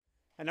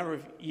A number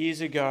of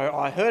years ago,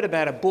 I heard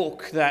about a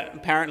book that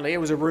apparently, it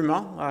was a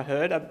rumour I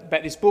heard,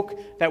 about this book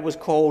that was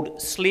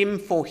called Slim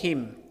for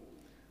Him.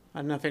 I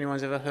don't know if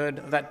anyone's ever heard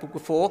of that book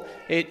before.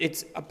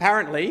 It's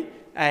apparently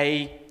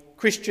a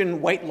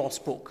Christian weight loss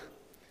book.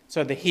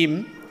 So the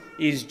him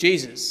is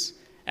Jesus.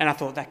 And I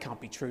thought, that can't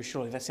be true,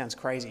 surely, that sounds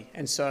crazy.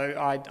 And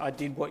so I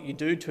did what you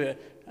do to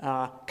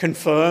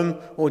confirm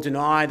or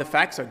deny the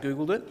facts. I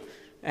Googled it,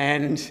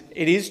 and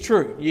it is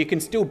true. You can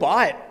still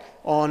buy it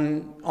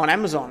on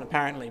Amazon,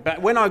 apparently.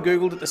 But when I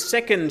Googled it, the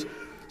second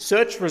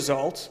search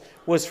result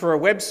was for a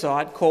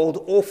website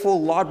called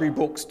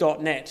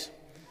awfullibrarybooks.net,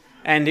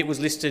 and it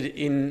was listed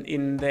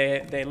in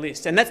their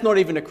list. And that's not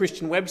even a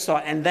Christian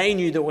website, and they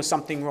knew there was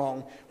something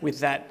wrong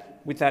with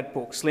that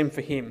book, Slim for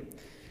Him.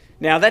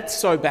 Now, that's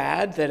so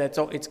bad that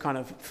it's kind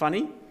of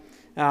funny,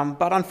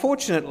 but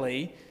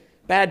unfortunately,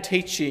 bad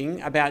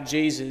teaching about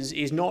Jesus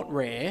is not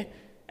rare,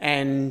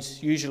 and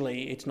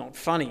usually it's not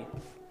funny.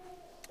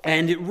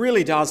 And it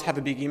really does have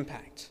a big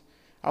impact.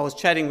 I was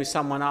chatting with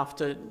someone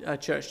after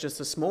church just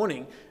this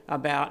morning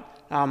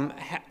about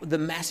the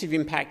massive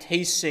impact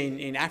he's seen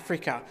in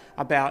Africa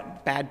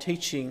about bad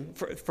teaching,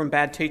 from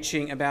bad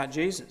teaching about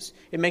Jesus.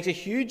 It makes a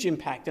huge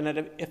impact, and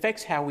it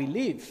affects how we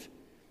live.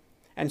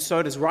 And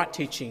so does right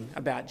teaching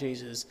about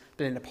Jesus,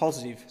 but in a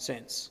positive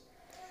sense.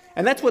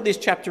 And that's what this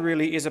chapter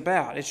really is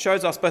about. It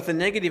shows us both the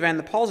negative and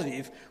the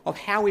positive of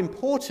how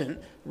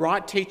important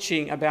right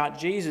teaching about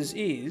Jesus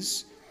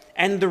is,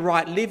 and the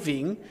right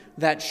living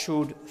that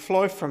should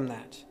flow from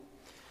that.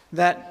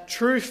 That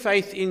true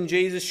faith in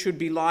Jesus should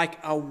be like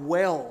a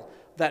well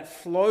that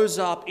flows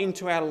up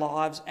into our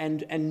lives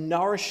and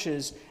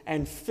nourishes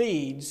and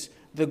feeds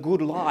the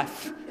good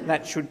life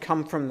that should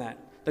come from that,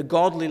 the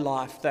godly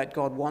life that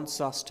God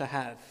wants us to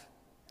have.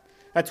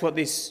 That's what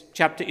this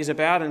chapter is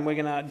about, and we're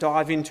going to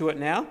dive into it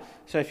now.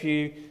 So if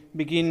you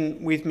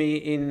begin with me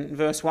in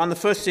verse 1, the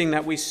first thing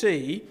that we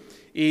see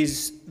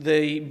is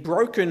the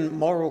broken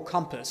moral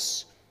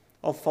compass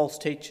of false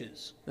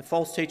teachers. The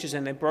false teachers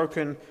and their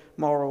broken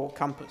moral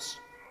compass.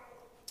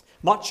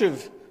 Much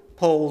of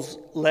Paul's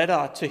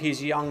letter to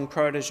his young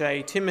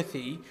protege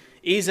Timothy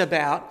is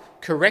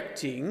about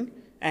correcting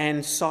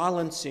and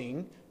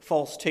silencing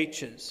false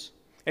teachers.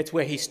 It's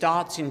where he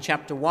starts in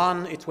chapter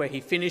 1, it's where he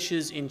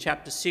finishes in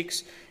chapter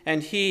 6,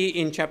 and here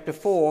in chapter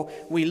 4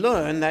 we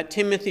learn that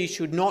Timothy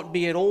should not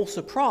be at all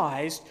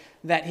surprised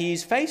that he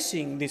is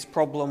facing this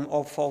problem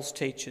of false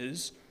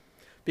teachers,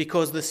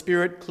 because the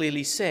Spirit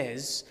clearly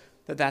says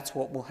that that's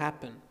what will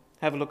happen.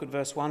 Have a look at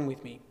verse 1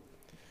 with me.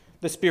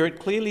 The Spirit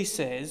clearly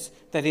says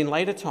that in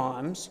later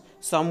times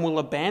some will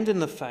abandon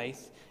the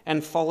faith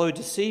and follow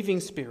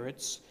deceiving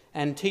spirits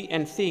and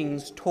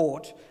things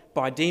taught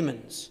by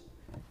demons.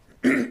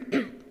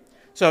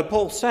 So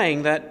Paul's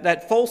saying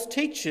that false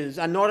teachers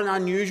are not an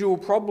unusual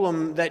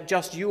problem that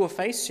just you are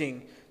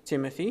facing,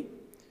 Timothy.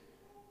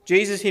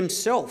 Jesus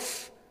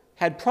himself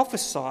had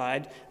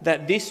prophesied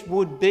that this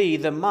would be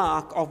the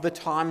mark of the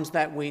times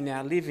that we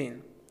now live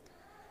in.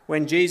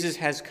 When Jesus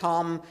has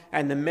come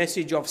and the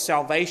message of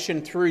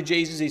salvation through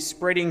Jesus is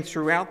spreading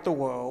throughout the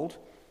world,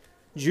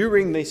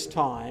 during this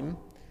time,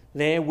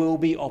 there will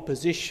be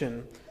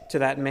opposition to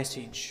that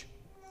message.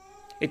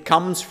 It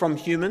comes from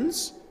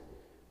humans,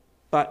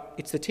 but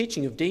it's the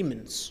teaching of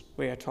demons,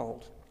 we are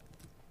told.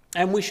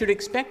 And we should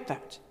expect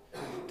that.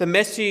 The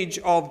message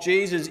of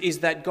Jesus is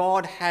that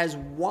God has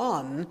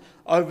won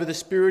over the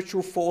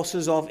spiritual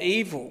forces of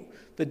evil,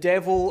 the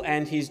devil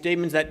and his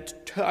demons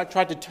that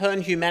tried to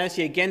turn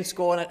humanity against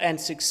God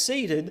and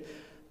succeeded,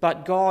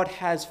 but God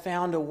has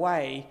found a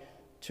way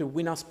to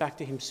win us back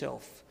to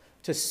himself,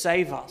 to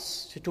save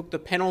us. He took the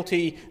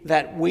penalty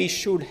that we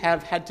should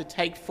have had to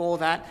take for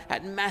that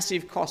at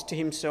massive cost to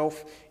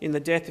himself in the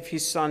death of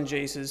his son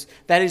Jesus.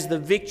 That is the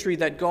victory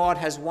that God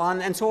has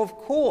won. And so, of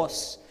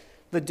course,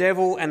 the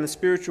devil and the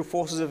spiritual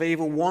forces of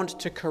evil want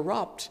to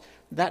corrupt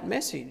that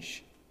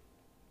message.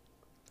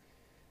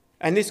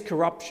 And this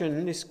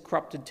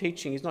corrupted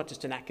teaching is not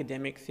just an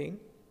academic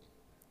thing.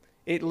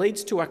 It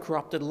leads to a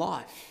corrupted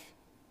life.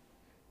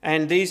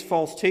 And these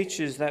false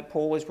teachers that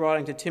Paul is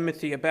writing to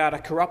Timothy about are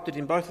corrupted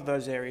in both of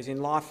those areas,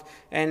 in life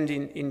and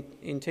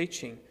in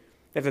teaching.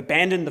 They've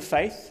abandoned the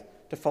faith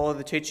to follow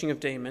the teaching of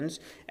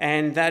demons,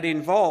 and that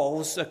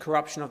involves a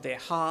corruption of their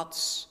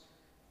hearts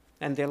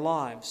and their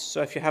lives.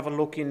 So if you have a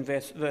look in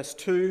verse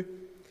 2,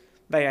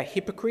 they are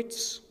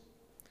hypocrites.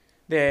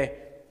 They're,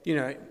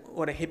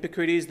 what a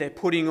hypocrite is. They're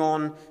putting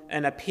on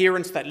an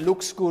appearance that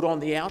looks good on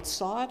the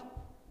outside,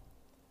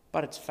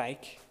 but it's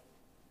fake.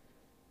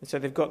 And so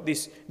they've got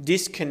this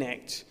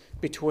disconnect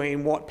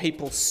between what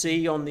people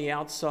see on the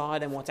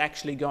outside and what's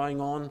actually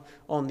going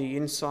on the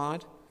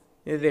inside.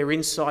 Their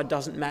inside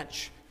doesn't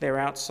match their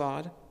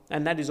outside,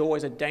 and that is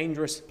always a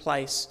dangerous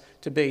place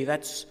to be.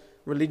 That's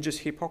religious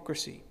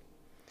hypocrisy.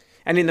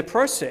 And in the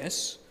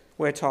process,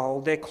 we're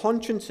told, their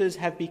consciences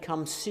have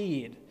become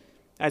seared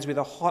as with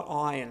a hot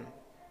iron.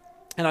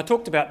 And I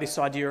talked about this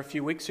idea a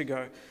few weeks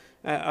ago.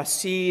 A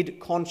seared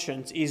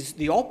conscience is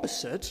the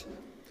opposite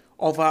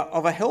of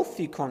a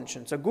healthy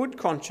conscience, a good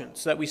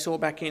conscience that we saw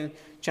back in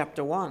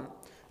chapter 1.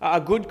 A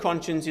good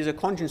conscience is a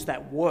conscience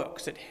that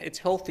works. It's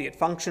healthy. It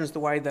functions the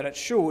way that it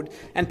should.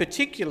 And in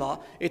particular,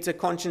 it's a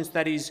conscience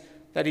that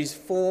is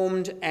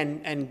formed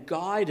and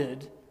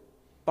guided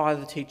by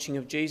the teaching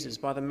of Jesus,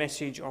 by the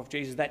message of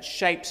Jesus, that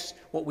shapes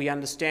what we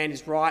understand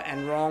is right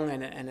and wrong,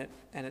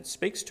 and it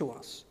speaks to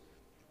us.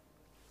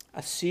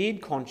 A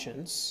seared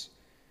conscience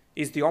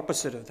is the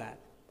opposite of that.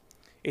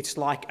 It's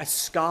like a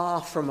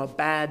scar from a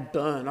bad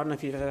burn. I don't know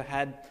if you've ever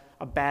had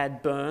a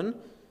bad burn,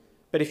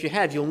 but if you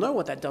have, you'll know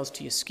what that does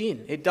to your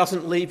skin. It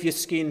doesn't leave your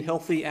skin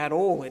healthy at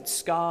all. It's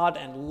scarred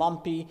and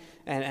lumpy,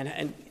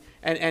 and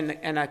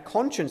a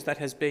conscience that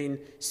has been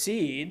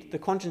seared, the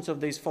conscience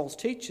of these false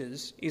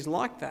teachers, is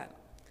like that.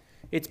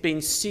 It's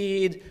been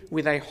seared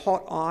with a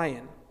hot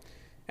iron,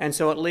 and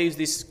so it leaves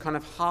this kind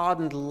of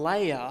hardened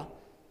layer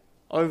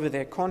over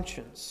their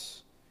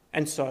conscience,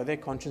 and so their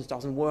conscience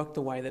doesn't work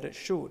the way that it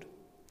should.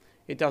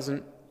 It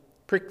doesn't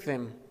prick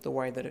them the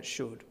way that it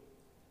should.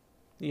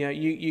 You know,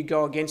 you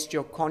go against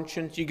your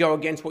conscience, you go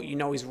against what you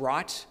know is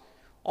right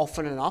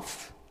often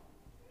enough.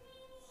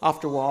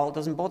 After a while, it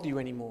doesn't bother you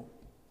anymore.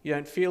 You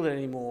don't feel it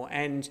anymore,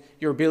 and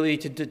your ability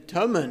to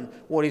determine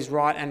what is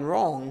right and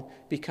wrong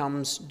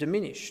becomes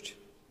diminished.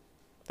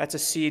 That's a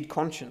seared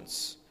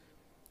conscience,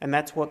 and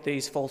that's what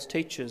these false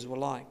teachers were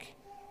like.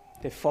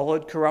 They've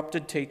followed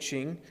corrupted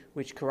teaching,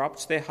 which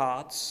corrupts their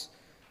hearts,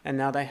 and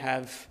now they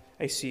have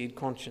a seared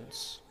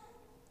conscience.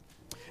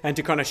 And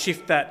to kind of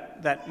shift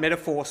that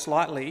metaphor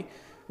slightly,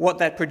 what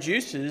that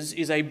produces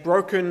is a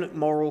broken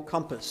moral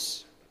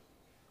compass.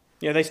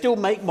 You know, they still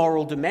make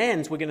moral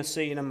demands, we're going to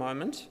see in a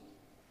moment,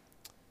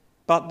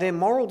 but they're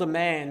moral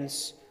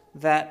demands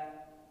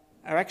that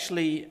are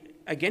actually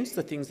against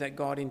the things that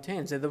God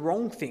intends. They're the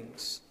wrong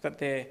things that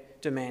they're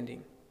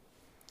demanding.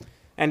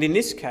 And in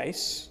this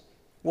case,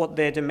 what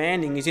they're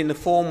demanding is in the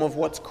form of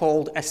what's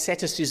called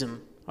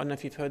asceticism. I don't know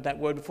if you've heard that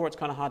word before. It's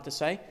kind of hard to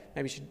say.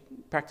 Maybe you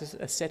should practice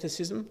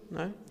asceticism.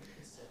 No?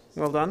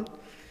 Well done.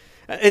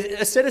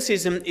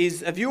 Asceticism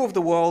is a view of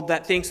the world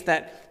that thinks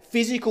that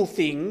physical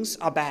things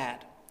are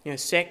bad. You know,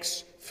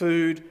 sex,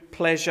 food,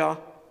 pleasure,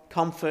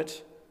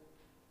 comfort,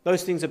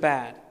 those things are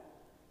bad.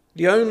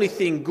 The only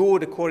thing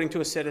good, according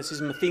to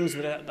asceticism, are things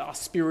that are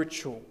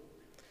spiritual.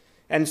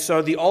 And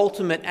so the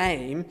ultimate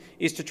aim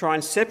is to try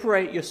and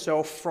separate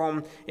yourself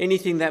from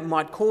anything that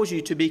might cause you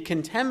to be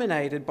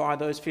contaminated by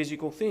those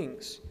physical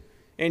things,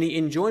 any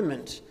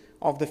enjoyment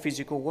of the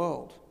physical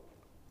world.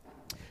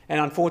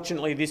 And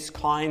unfortunately, this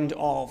kind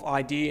of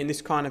idea and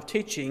this kind of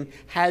teaching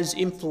has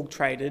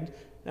infiltrated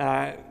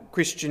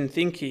Christian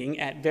thinking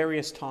at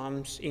various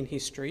times in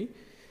history.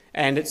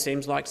 And it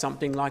seems like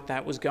something like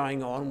that was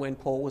going on when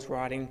Paul was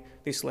writing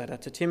this letter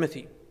to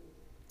Timothy.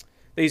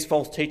 These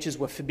false teachers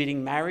were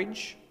forbidding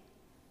marriage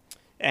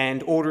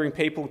and ordering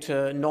people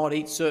to not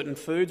eat certain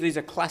foods. These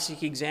are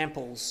classic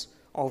examples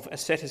of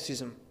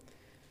asceticism.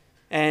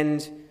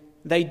 And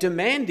they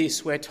demand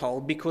this, we're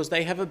told, because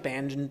they have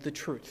abandoned the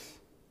truth.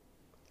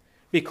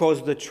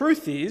 Because the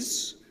truth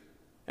is,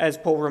 as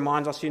Paul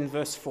reminds us in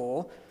verse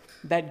 4,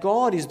 that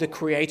God is the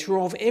creator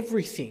of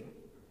everything.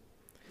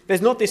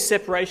 There's not this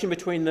separation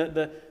between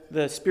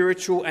the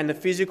spiritual and the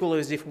physical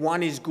as if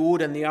one is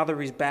good and the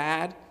other is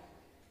bad.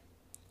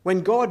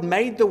 When God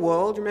made the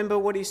world, remember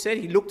what he said?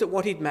 He looked at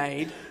what he'd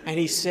made and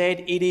he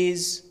said, it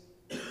is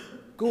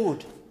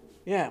good.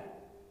 Yeah.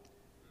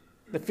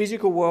 The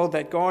physical world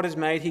that God has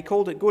made, he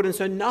called it good. And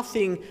so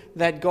nothing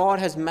that God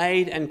has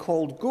made and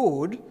called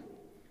good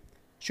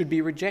should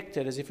be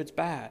rejected as if it's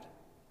bad.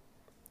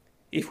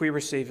 If we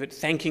receive it,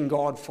 thanking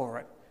God for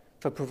it,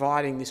 for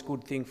providing this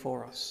good thing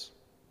for us.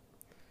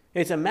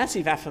 It's a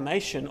massive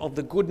affirmation of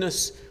the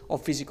goodness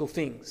of physical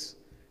things,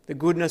 the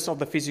goodness of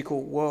the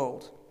physical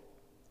world.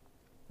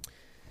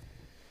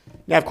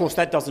 Now, of course,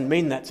 that doesn't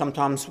mean that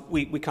sometimes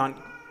we can't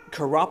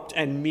corrupt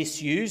and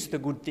misuse the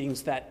good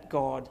things that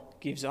God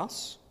gives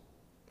us.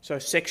 So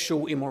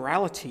sexual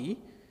immorality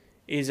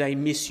is a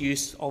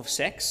misuse of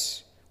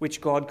sex, which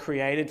God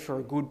created for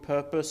a good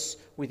purpose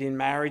within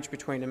marriage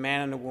between a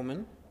man and a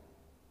woman.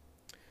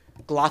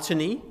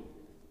 Gluttony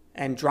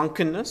and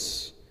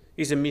drunkenness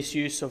is a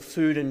misuse of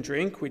food and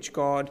drink, which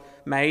God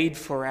made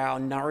for our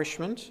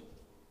nourishment.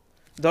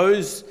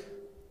 Those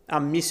are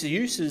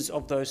misuses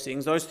of those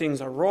things. Those things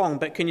are wrong.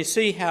 But can you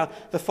see how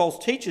the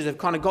false teachers have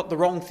kind of got the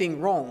wrong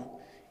thing wrong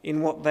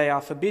in what they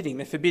are forbidding?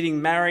 They're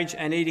forbidding marriage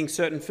and eating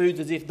certain foods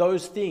as if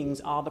those things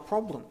are the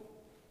problem.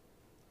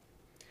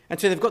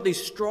 And so they've got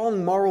these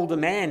strong moral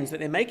demands that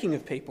they're making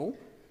of people,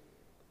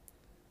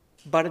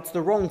 but it's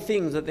the wrong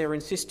things that they're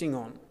insisting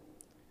on.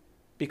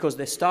 Because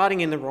they're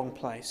starting in the wrong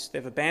place,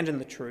 they've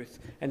abandoned the truth,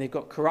 and they've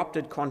got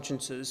corrupted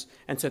consciences,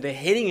 and so they're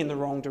heading in the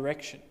wrong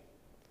direction.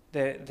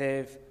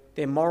 Their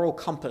moral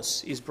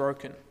compass is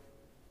broken.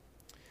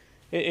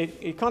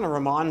 It kind of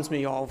reminds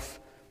me of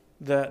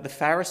the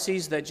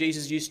Pharisees that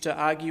Jesus used to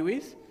argue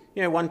with.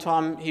 You know, one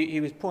time he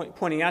was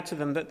pointing out to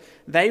them that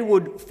they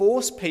would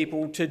force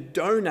people to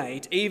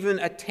donate even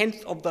a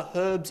tenth of the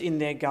herbs in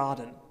their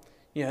garden.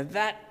 You know,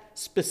 that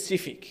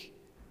specific.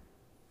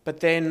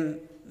 But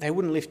then they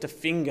wouldn't lift a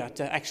finger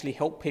to actually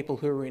help people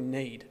who are in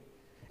need.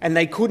 And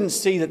they couldn't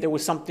see that there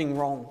was something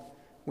wrong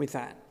with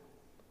that.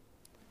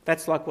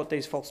 That's like what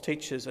these false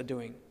teachers are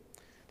doing.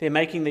 They're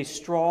making these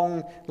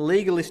strong,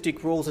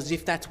 legalistic rules as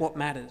if that's what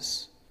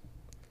matters.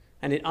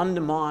 And it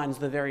undermines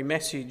the very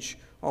message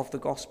of the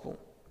gospel.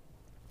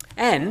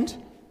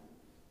 And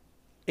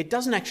it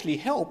doesn't actually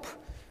help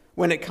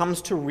when it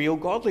comes to real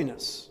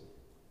godliness.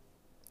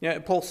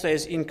 Paul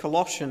says in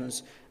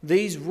Colossians,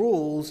 these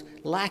rules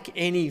lack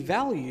any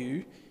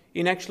value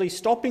in actually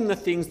stopping the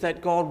things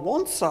that God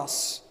wants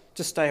us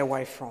to stay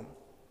away from.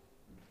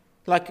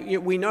 Like,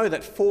 we know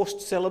that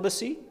forced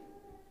celibacy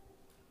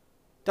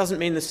doesn't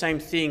mean the same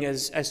thing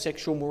as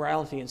sexual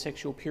morality and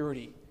sexual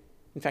purity.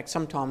 In fact,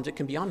 sometimes it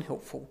can be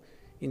unhelpful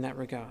in that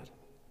regard.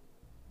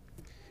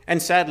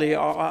 And sadly,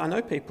 I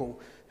know people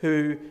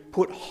who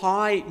put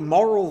high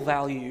moral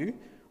value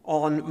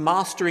on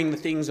mastering the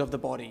things of the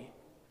body.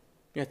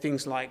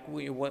 Things like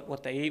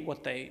what they eat,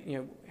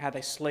 how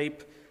they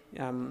sleep,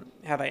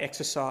 how they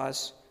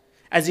exercise,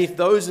 as if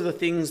those are the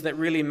things that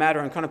really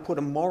matter, and kind of put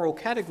a moral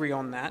category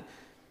on that.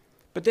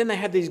 But then they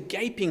have these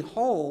gaping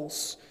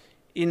holes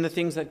in the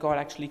things that God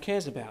actually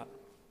cares about.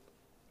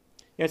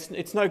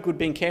 It's no good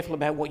being careful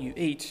about what you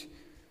eat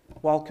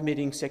while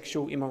committing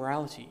sexual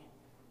immorality.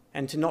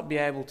 And to not be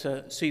able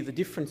to see the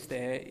difference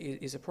there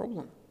is a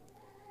problem.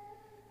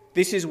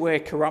 This is where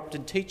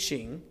corrupted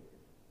teaching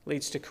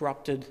leads to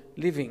corrupted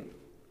living.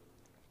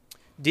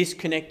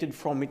 Disconnected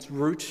from its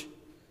root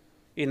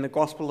in the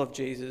gospel of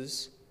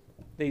Jesus,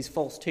 these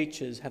false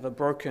teachers have a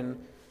broken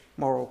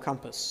moral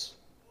compass.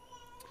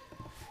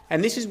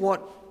 And this is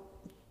what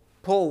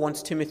Paul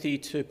wants Timothy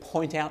to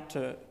point out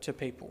to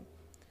people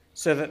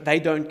so that they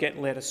don't get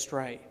led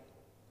astray.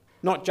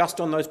 Not just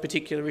on those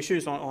particular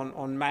issues,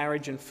 on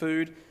marriage and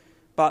food,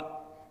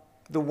 but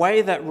the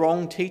way that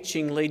wrong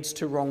teaching leads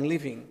to wrong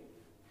living.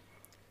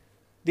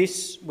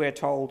 This, we're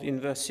told in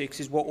verse 6,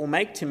 is what will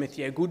make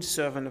Timothy a good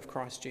servant of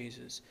Christ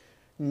Jesus,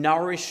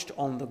 nourished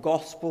on the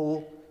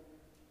gospel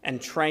and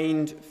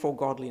trained for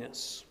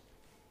godliness.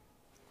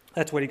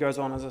 That's what he goes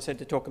on, as I said,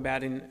 to talk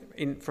about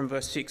from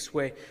verse 6,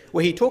 where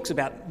he talks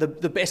about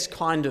the best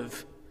kind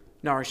of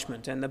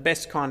nourishment and the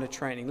best kind of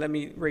training. Let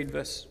me read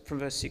from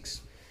verse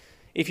 6.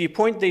 If you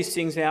point these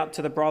things out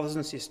to the brothers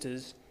and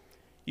sisters,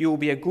 you will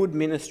be a good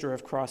minister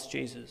of Christ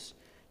Jesus,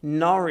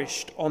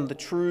 nourished on the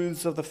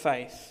truths of the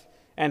faith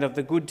and of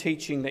the good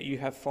teaching that you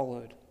have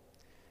followed.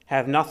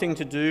 Have nothing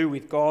to do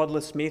with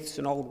godless myths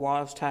and old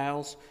wives'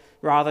 tales.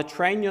 Rather,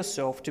 train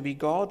yourself to be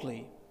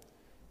godly.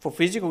 For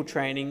physical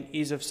training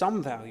is of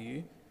some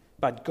value,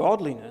 but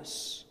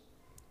godliness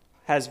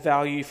has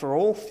value for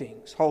all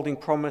things, holding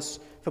promise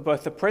for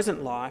both the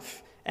present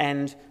life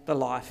and the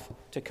life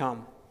to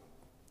come.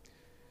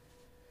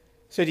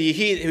 So do you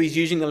hear he's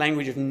using the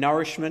language of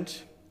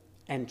nourishment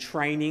and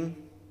training,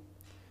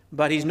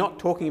 but he's not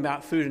talking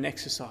about food and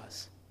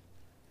exercise.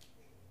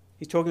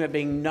 He's talking about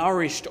being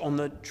nourished on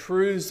the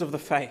truths of the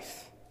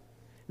faith.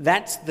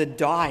 That's the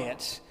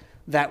diet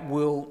that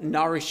will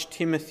nourish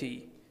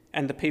Timothy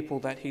and the people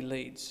that he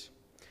leads.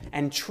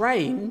 And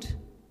trained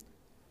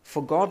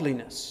for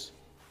godliness.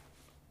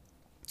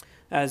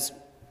 As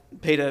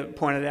Peter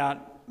pointed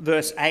out,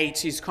 verse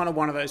 8 is kind of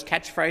one of those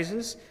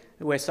catchphrases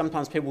where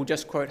sometimes people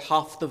just quote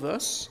half the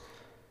verse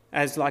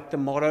as like the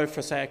motto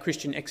for, say, a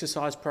Christian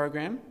exercise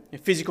program.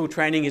 If physical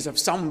training is of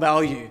some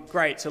value,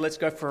 great, so let's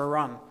go for a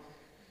run.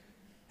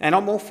 And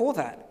I'm all for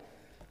that.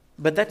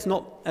 But that's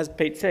not, as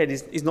Pete said,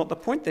 is not the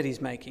point that he's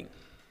making.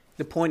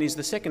 The point is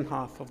the second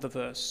half of the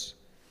verse.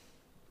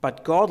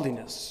 But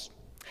godliness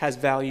has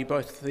value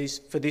both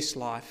for this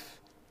life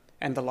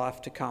and the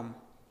life to come.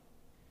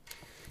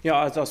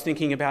 As I was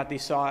thinking about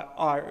this,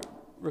 I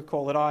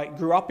recall that I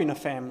grew up in a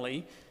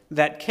family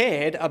that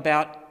cared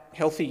about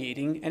healthy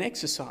eating and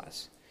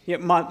exercise.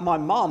 My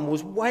mum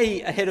was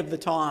way ahead of the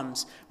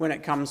times when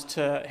it comes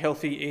to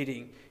healthy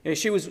eating.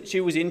 She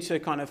was into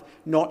kind of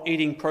not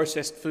eating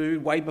processed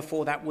food way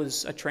before that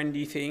was a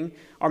trendy thing.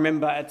 I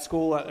remember at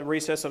school at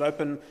recess, I'd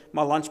open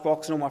my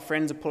lunchbox and all my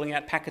friends are pulling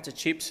out packets of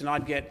chips, and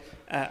I'd get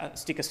a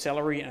stick of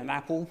celery and an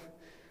apple.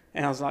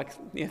 And I was like,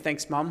 yeah,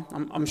 thanks, Mum.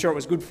 I'm sure it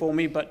was good for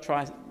me, but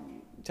try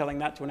telling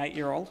that to an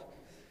 8-year-old.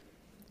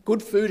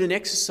 Good food and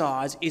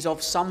exercise is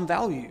of some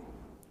value.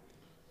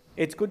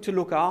 It's good to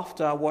look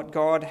after what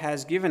God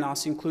has given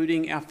us,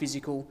 including our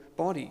physical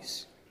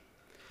bodies.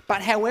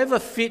 But however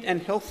fit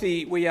and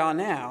healthy we are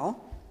now,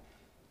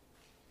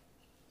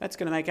 that's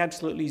going to make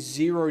absolutely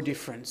zero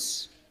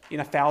difference in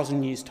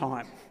 1,000 years'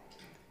 time.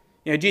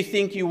 Do you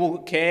think you will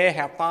care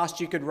how fast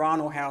you could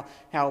run, or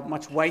how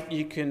much weight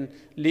you can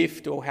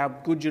lift, or how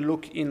good you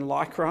look in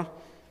lycra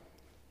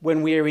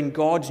when we are in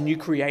God's new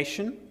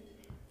creation?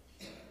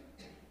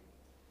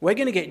 We're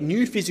going to get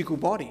new physical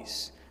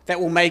bodies that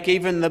will make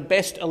even the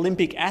best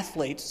Olympic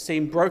athletes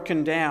seem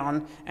broken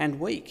down and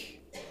weak.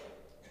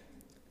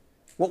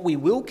 What we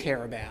will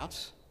care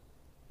about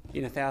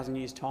in 1,000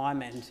 years'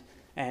 time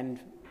and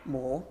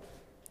more,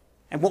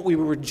 and what we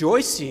will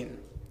rejoice in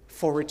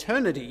for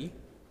eternity,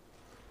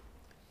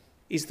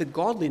 is the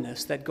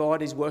godliness that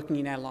God is working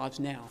in our lives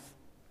now.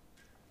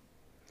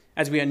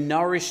 As we are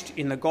nourished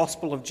in the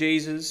gospel of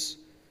Jesus,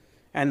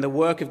 and the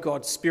work of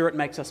God's Spirit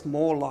makes us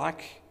more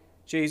like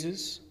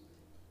Jesus,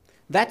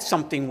 that's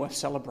something worth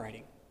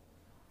celebrating.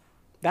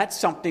 That's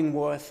something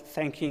worth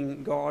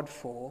thanking God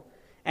for,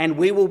 and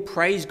we will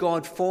praise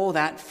God for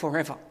that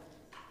forever.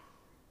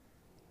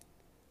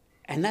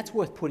 And that's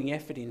worth putting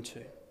effort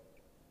into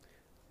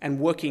and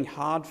working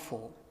hard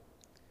for.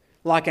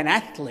 Like an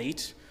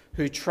athlete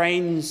who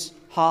trains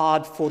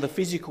hard for the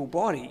physical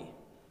body,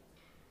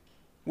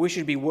 we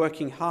should be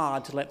working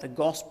hard to let the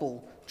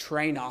gospel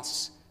train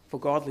us for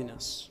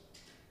godliness.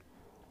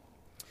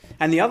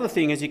 And the other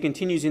thing, as he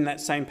continues in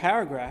that same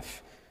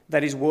paragraph,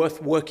 that is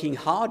worth working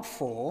hard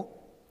for,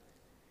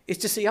 is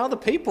to see other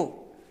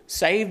people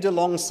saved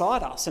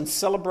alongside us and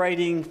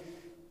celebrating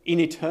in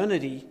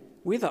eternity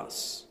with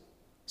us.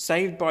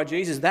 Saved by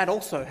Jesus, that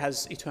also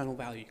has eternal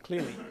value,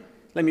 clearly.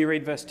 Let me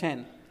read verse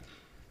 10.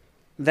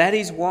 That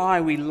is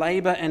why we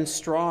labour and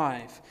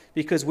strive,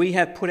 because we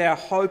have put our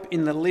hope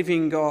in the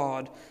living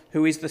God,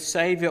 who is the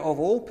Saviour of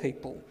all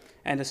people,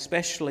 and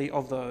especially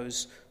of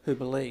those who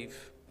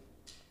believe.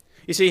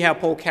 You see how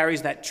Paul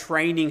carries that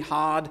training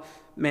hard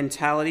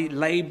mentality,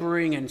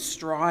 labouring and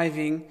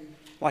striving,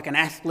 like an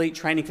athlete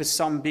training for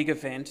some big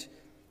event.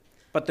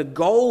 But the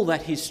goal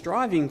that he's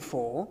striving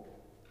for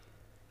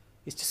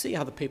is to see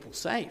other people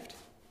saved.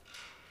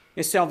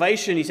 His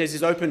salvation, he says,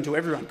 is open to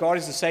everyone. God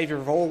is the Saviour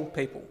of all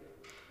people.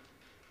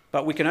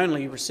 But we can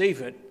only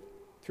receive it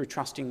through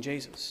trusting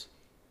Jesus.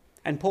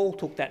 And Paul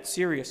took that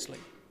seriously.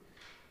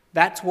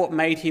 That's what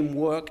made him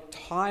work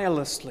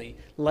tirelessly,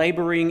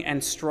 labouring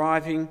and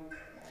striving.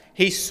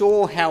 He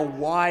saw how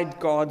wide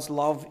God's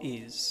love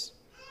is,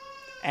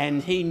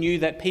 and he knew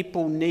that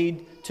people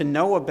need to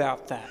know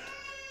about that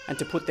and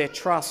to put their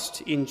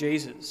trust in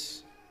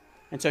Jesus.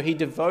 And so he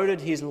devoted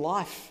his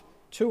life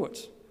to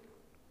it.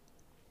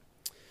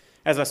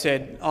 As I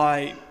said,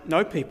 I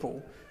know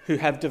people who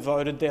have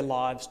devoted their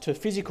lives to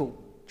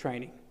physical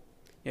training.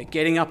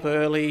 Getting up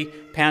early,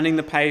 pounding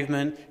the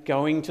pavement,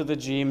 going to the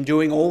gym,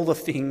 doing all the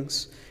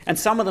things. And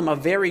some of them are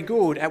very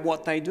good at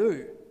what they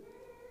do.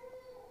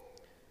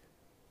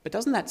 But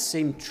doesn't that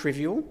seem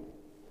trivial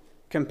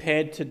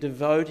compared to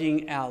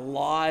devoting our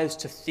lives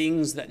to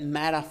things that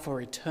matter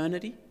for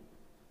eternity?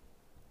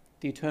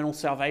 The eternal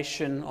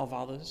salvation of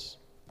others.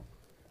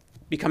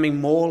 Becoming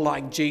more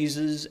like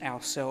Jesus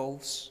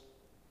ourselves.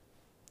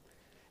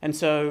 And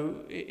so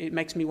it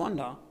makes me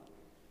wonder,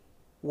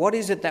 what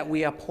is it that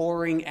we are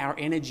pouring our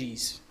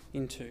energies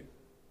into?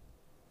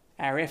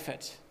 Our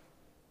effort,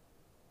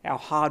 our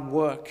hard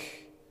work,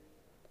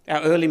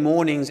 our early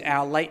mornings,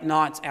 our late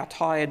nights, our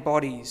tired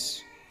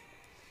bodies.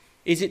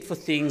 Is it for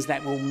things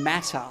that will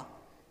matter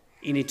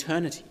in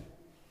eternity?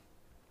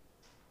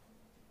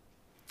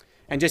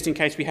 And just in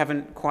case we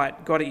haven't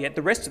quite got it yet,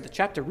 the rest of the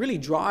chapter really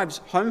drives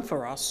home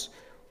for us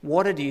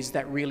what it is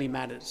that really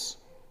matters.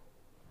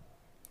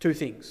 Two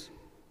things: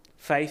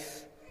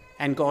 faith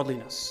and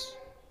godliness.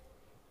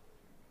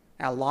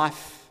 Our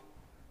life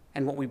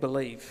and what we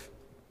believe.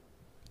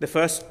 The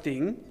first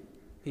thing,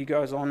 he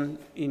goes on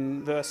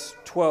in verse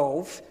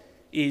 12,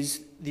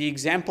 is the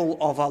example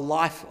of a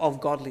life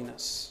of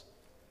godliness.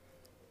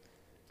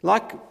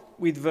 Like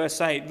with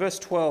verse 8, verse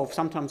 12,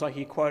 sometimes I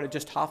hear quoted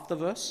just half the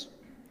verse.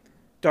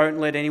 Don't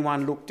let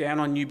anyone look down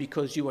on you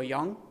because you are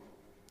young,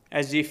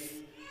 as if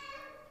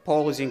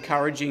Paul is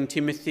encouraging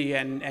Timothy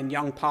and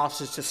young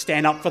pastors to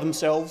stand up for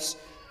themselves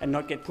and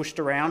not get pushed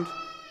around.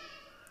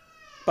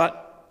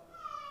 But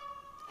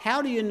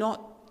how do you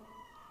not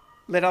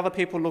let other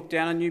people look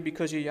down on you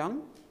because you're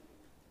young?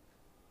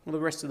 Well, the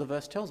rest of the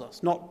verse tells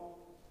us, not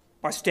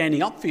by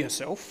standing up for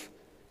yourself,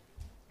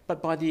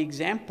 but by the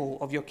example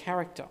of your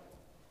character.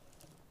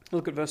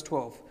 Look at verse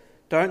 12.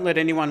 Don't let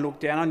anyone look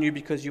down on you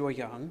because you are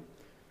young,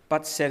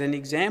 but set an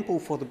example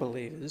for the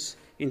believers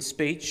in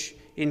speech,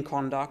 in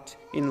conduct,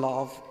 in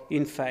love,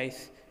 in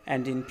faith,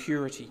 and in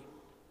purity.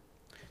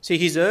 See,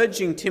 he's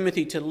urging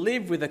Timothy to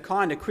live with a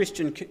kind of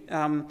Christian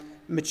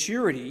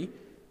maturity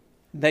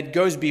that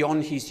goes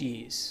beyond his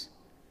years,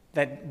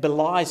 that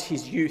belies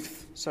his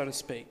youth, so to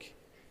speak.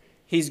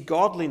 His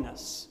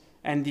godliness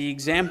and the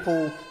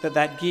example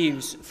that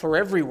gives for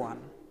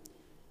everyone,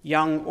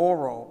 young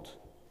or old.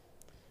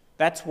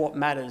 That's what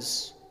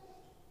matters,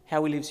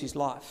 how he lives his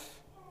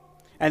life.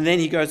 And then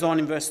he goes on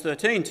in verse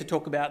 13 to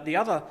talk about the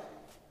other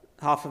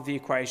half of the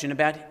equation,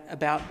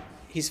 about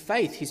his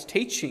faith, his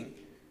teaching,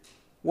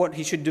 what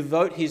he should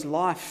devote his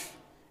life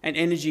and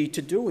energy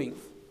to doing.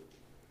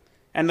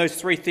 And those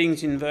three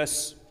things in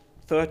verse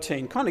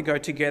 13 kind of go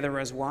together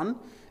as one.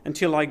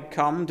 Until I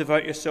come,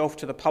 devote yourself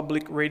to the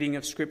public reading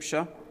of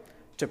Scripture,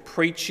 to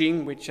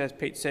preaching, which, as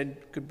Pete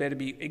said, could better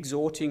be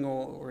exhorting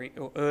or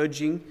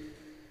urging,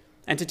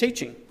 and to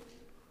teaching.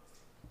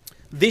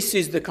 This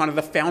is the kind of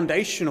the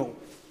foundational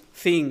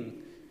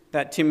thing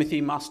that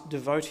Timothy must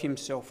devote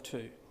himself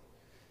to.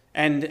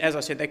 And as I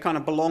said, they kind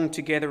of belong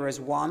together as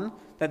one,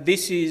 that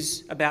this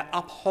is about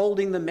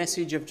upholding the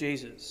message of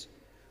Jesus,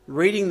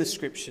 reading the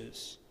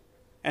Scriptures,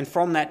 and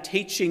from that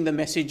teaching the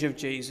message of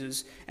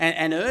Jesus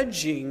and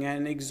urging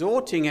and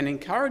exhorting and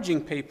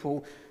encouraging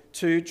people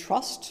to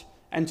trust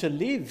and to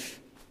live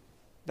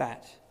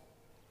that.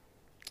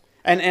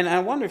 And I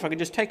wonder if I could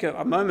just take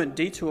a moment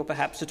detour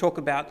perhaps to talk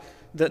about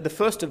the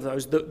first of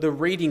those, the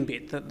reading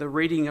bit, the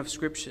reading of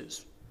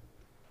scriptures.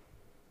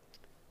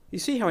 You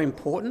see how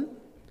important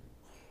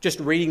just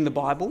reading the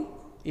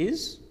Bible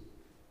is?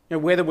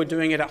 Whether we're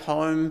doing it at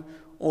home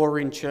or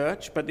in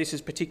church, but this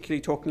is particularly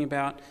talking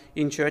about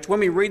in church. When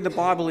we read the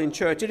Bible in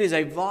church, it is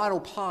a vital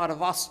part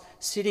of us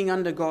sitting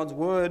under God's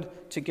word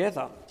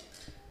together.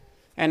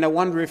 And I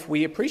wonder if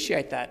we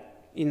appreciate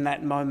that in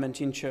that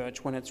moment in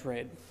church when it's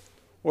read,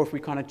 or if we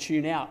kind of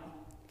tune out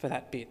for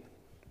that bit.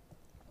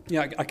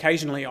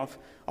 Occasionally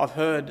I've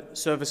heard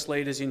service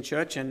leaders in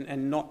church,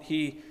 and not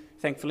here,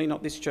 thankfully,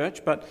 not this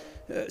church, but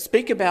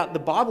speak about the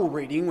Bible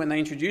reading when they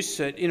introduce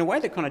it in a way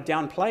that kind of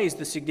downplays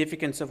the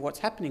significance of what's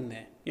happening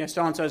there.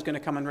 So-and-so is going to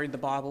come and read the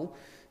Bible,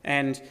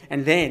 and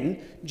then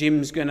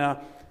Jim's going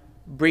to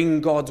bring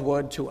God's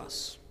word to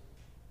us.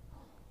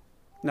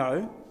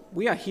 No,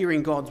 we are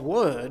hearing God's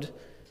word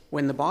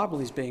when the Bible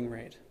is being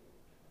read,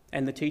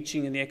 and the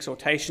teaching and the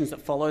exhortations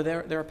that follow,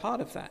 they're a part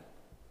of that.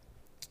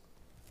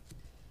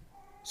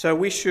 So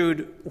we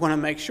should want to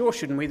make sure,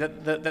 shouldn't we,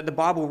 that the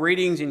Bible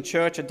readings in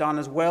church are done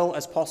as well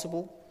as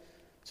possible,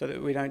 so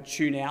that we don't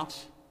tune out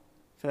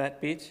for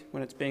that bit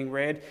when it's being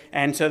read,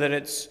 and so that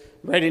it's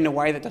read in a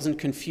way that doesn't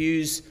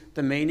confuse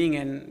the meaning.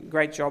 And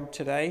great job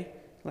today,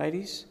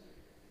 ladies.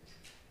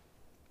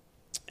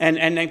 And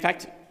in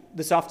fact,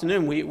 this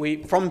afternoon,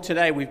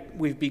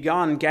 we've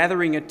begun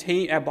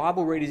gathering our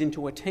Bible readers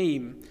into a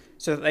team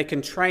so that they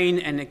can train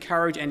and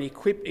encourage and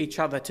equip each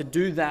other to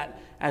do that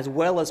as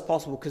well as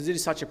possible, because it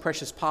is such a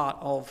precious part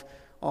of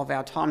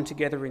our time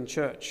together in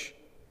church.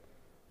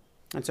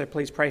 And so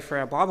please pray for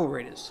our Bible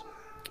readers.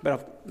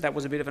 But that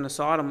was a bit of an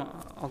aside.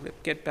 I'll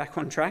get back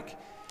on track.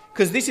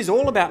 Because this is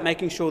all about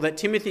making sure that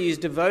Timothy is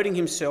devoting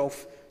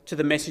himself to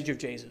the message of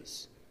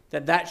Jesus,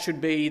 that should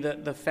be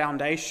the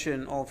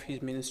foundation of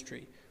his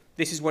ministry.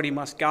 This is what he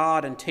must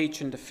guard and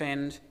teach and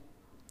defend.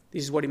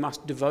 This is what he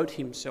must devote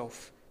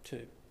himself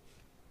to.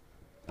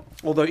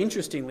 Although,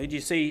 interestingly, do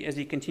you see, as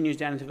he continues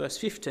down into verse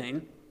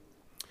 15,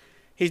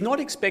 he's not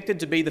expected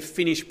to be the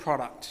finished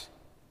product,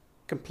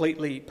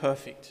 completely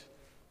perfect.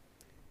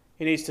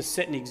 He needs to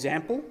set an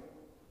example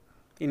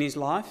in his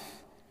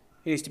life.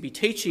 He needs to be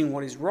teaching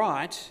what is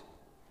right.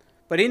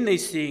 But in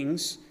these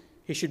things,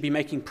 he should be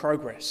making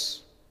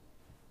progress.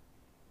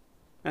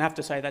 And I have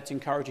to say that's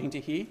encouraging to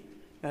hear,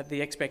 that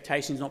the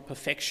expectation is not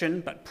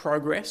perfection, but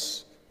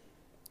progress.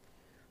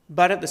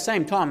 But at the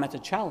same time, that's a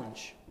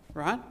challenge,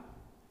 right?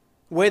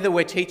 Whether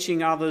we're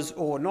teaching others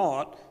or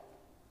not,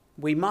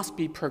 we must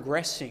be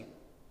progressing.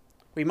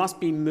 We must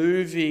be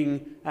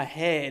moving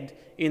ahead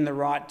in the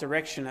right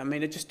direction. I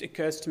mean, it just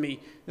occurs to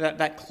me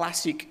that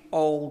classic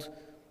old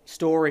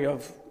story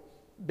of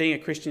being a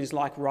Christian is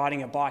like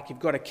riding a bike. You've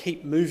got to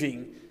keep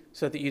moving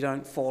so that you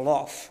don't fall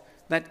off.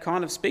 That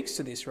kind of speaks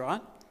to this,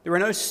 right? There are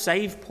no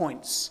save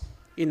points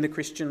in the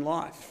Christian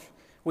life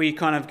where you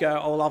kind of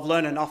go, oh, well, I've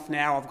learned enough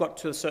now. I've got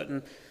to a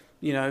certain,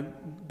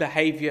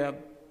 behaviour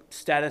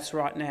status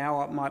right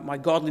now. My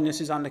godliness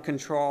is under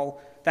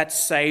control. That's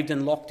saved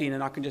and locked in,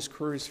 and I can just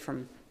cruise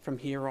from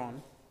here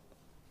on.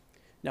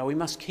 No, we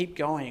must keep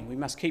going. We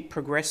must keep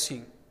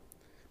progressing,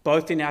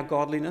 both in our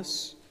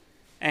godliness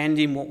and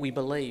in what we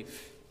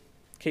believe.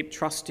 Keep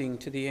trusting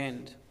to the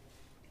end.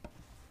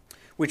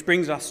 Which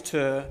brings us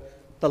to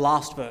the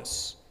last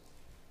verse,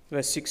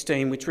 verse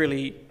 16, which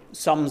really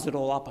sums it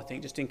all up, I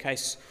think, just in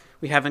case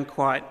we haven't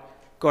quite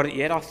got it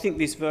yet. I think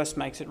this verse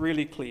makes it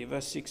really clear.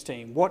 Verse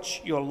 16,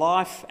 watch your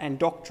life and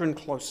doctrine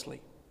closely.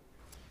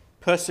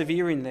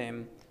 Persevere in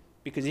them,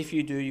 because if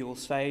you do, you will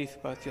save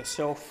both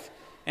yourself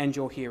and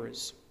your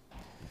hearers.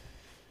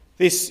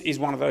 This is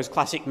one of those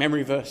classic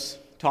memory verse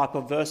type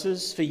of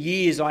verses. For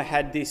years I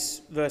had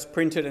this verse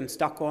printed and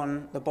stuck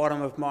on the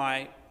bottom of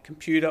my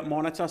computer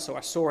monitor, so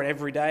I saw it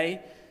every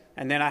day.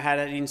 And then I had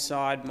it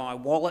inside my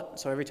wallet,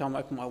 so every time I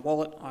opened my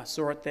wallet, I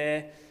saw it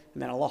there.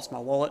 And then I lost my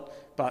wallet,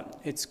 but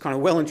it's kind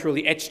of well and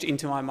truly etched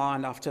into my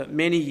mind after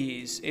many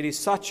years. It is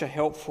such a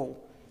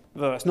helpful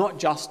verse, not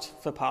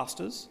just for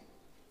pastors.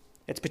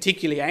 It's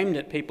particularly aimed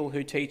at people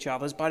who teach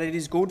others, but it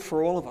is good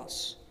for all of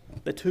us.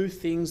 The two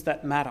things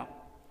that matter,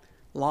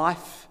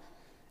 life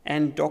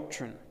and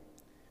doctrine,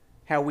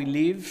 how we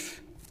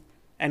live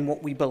and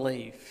what we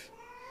believe.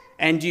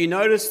 And do you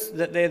notice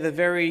that they're the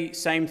very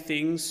same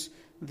things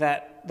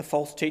that the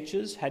false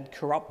teachers had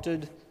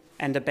corrupted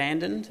and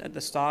abandoned at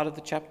the start of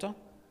the chapter?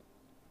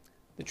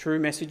 The true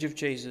message of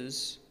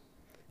Jesus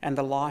and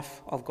the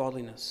life of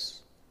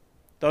godliness.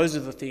 Those are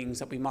the things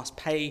that we must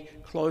pay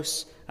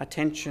close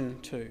attention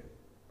to.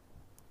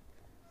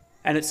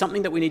 And it's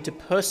something that we need to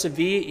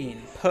persevere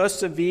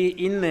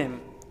in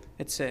them,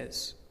 it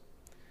says.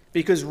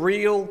 Because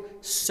real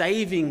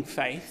saving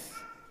faith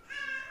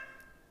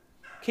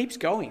keeps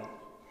going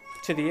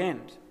to the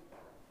end.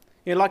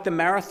 You're like the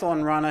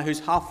marathon runner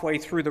who's halfway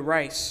through the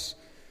race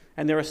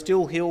and there are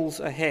still hills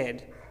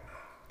ahead.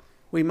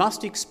 We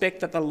must expect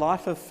that the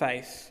life of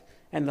faith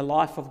and the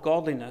life of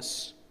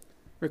godliness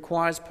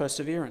requires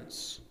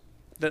perseverance.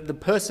 That the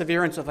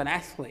perseverance of an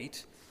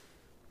athlete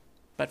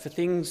but for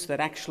things that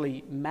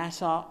actually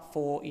matter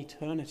for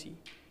eternity.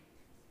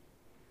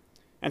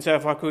 And so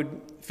if I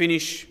could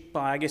finish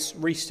by,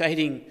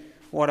 restating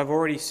what I've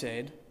already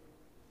said,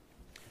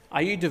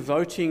 are you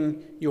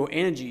devoting your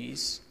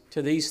energies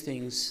to these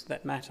things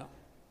that matter?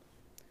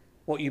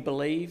 What you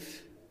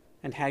believe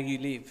and how you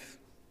live.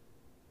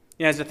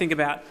 As I think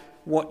about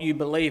what you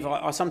believe,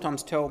 I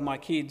sometimes tell my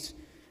kids,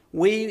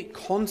 we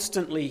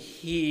constantly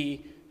hear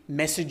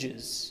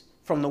messages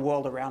from the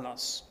world around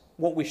us,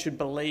 what we should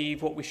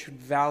believe, what we should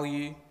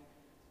value.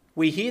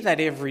 We hear that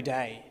every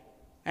day,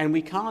 and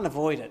we can't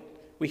avoid it.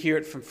 We hear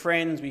it from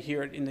friends, we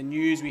hear it in the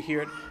news, we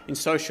hear it in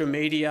social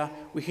media,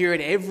 we hear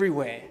it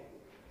everywhere.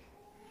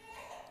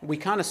 We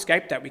can't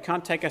escape that. We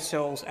can't take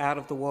ourselves out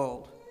of the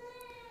world.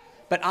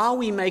 But are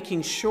we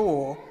making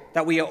sure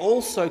that we are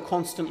also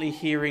constantly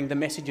hearing the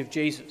message of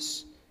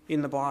Jesus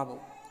in the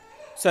Bible,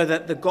 so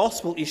that the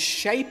gospel is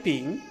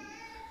shaping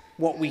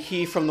what we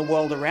hear from the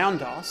world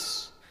around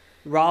us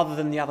rather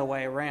than the other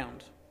way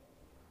around?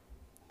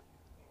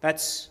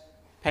 That's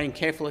paying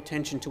careful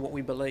attention to what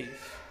we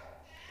believe.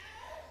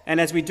 And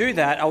as we do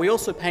that, are we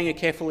also paying a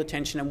careful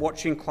attention and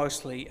watching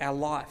closely our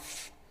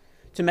life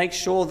to make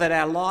sure that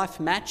our life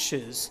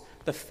matches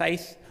the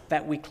faith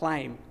that we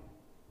claim?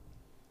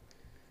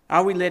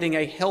 Are we letting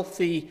a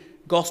healthy,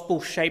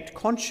 gospel-shaped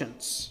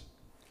conscience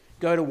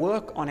go to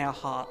work on our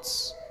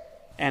hearts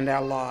and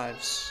our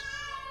lives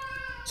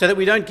so that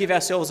we don't give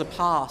ourselves a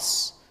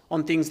pass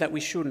on things that we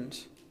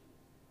shouldn't,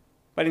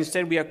 but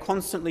instead we are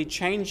constantly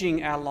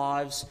changing our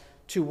lives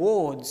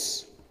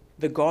towards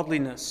the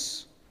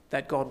godliness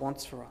that God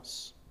wants for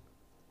us?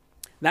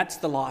 That's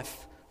the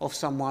life of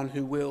someone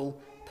who will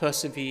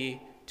persevere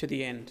to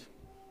the end.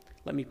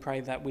 Let me pray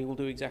that we will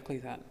do exactly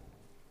that.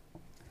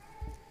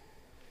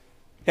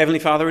 Heavenly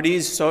Father, it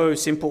is so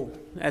simple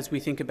as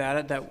we think about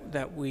it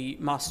that we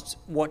must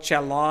watch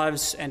our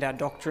lives and our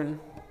doctrine,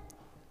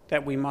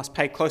 that we must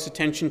pay close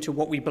attention to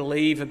what we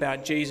believe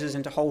about Jesus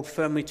and to hold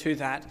firmly to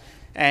that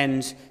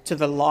and to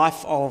the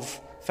life of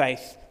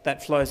faith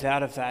that flows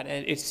out of that.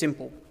 It's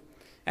simple.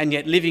 And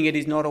yet living it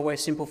is not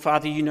always simple.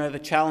 Father, you know the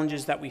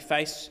challenges that we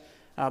face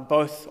on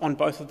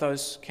both of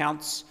those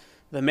counts,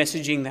 the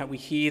messaging that we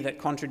hear that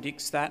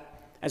contradicts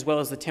that, as well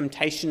as the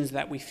temptations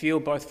that we feel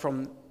both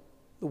from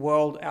the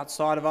world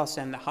outside of us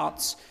and the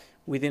hearts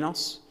within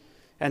us.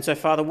 And so,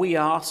 Father, we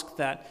ask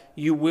that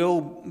you will,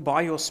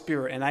 by your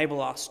Spirit,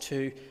 enable us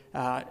to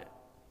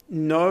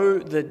know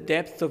the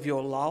depth of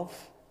your love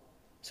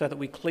so that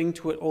we cling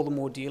to it all the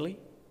more dearly.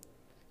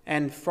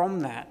 And from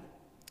that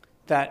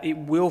it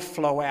will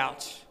flow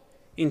out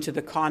into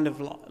the kind of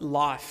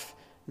life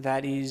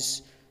that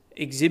is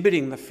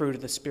exhibiting the fruit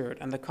of the Spirit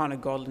and the kind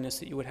of godliness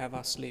that you would have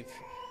us live.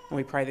 And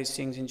we pray these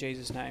things in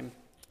Jesus' name.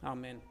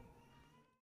 Amen.